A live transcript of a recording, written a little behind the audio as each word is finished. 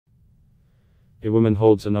A woman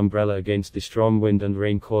holds an umbrella against the strong wind and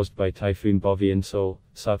rain caused by Typhoon Bavi in Seoul,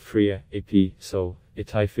 South Korea. AP, Seoul. A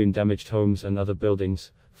typhoon damaged homes and other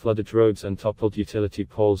buildings, flooded roads and toppled utility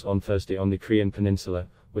poles on Thursday on the Korean Peninsula,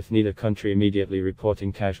 with neither country immediately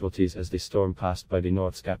reporting casualties as the storm passed by the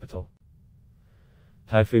North's capital.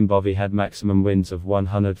 Typhoon Bavi had maximum winds of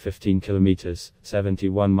 115 kilometers,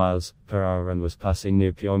 71 miles per hour and was passing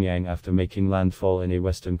near Pyongyang after making landfall in a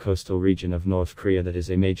western coastal region of North Korea that is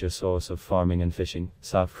a major source of farming and fishing,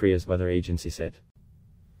 South Korea's weather agency said.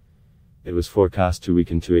 It was forecast to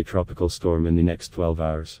weaken to a tropical storm in the next 12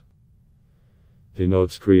 hours. The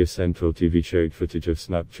North Korea Central TV showed footage of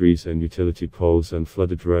snapped trees and utility poles and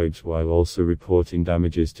flooded roads while also reporting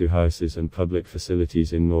damages to houses and public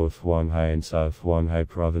facilities in North Hwanghae and South Hwanghae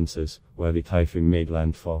provinces, where the typhoon made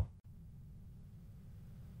landfall.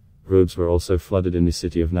 Roads were also flooded in the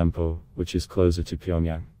city of Nampo, which is closer to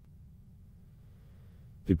Pyongyang.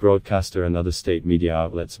 The broadcaster and other state media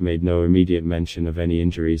outlets made no immediate mention of any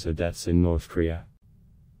injuries or deaths in North Korea.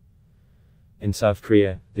 In South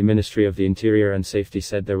Korea, the Ministry of the Interior and Safety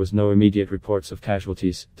said there was no immediate reports of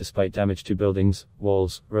casualties, despite damage to buildings,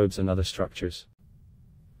 walls, roads and other structures.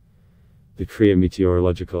 The Korea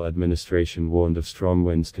Meteorological Administration warned of strong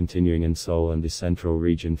winds continuing in Seoul and the central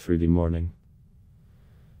region through the morning.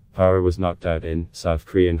 Power was knocked out in South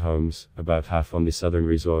Korean homes, about half on the southern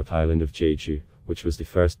resort island of Jeju, which was the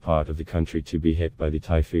first part of the country to be hit by the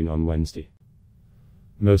typhoon on Wednesday.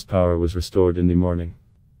 Most power was restored in the morning.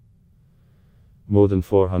 More than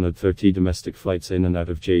 430 domestic flights in and out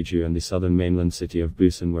of Jeju and the southern mainland city of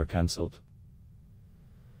Busan were cancelled.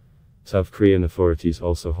 South Korean authorities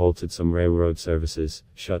also halted some railroad services,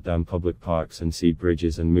 shut down public parks and sea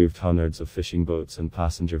bridges and moved hundreds of fishing boats and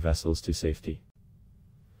passenger vessels to safety.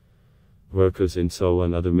 Workers in Seoul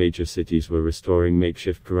and other major cities were restoring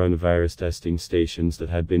makeshift coronavirus testing stations that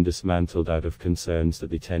had been dismantled out of concerns that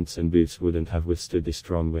the tents and booths wouldn't have withstood the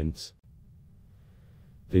strong winds.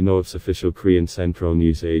 The North's official Korean Central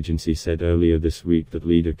News Agency said earlier this week that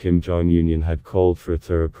leader Kim Jong-un had called for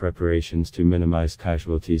thorough preparations to minimize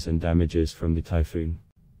casualties and damages from the typhoon.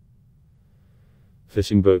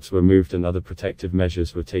 Fishing boats were moved and other protective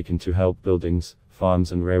measures were taken to help buildings,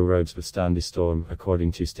 farms and railroads withstand the storm,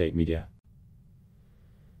 according to state media.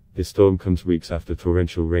 The storm comes weeks after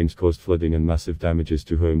torrential rains caused flooding and massive damages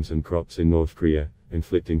to homes and crops in North Korea,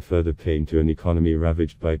 inflicting further pain to an economy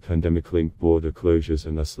ravaged by pandemic-linked border closures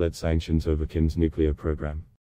and thus led sanctions over Kim's nuclear program.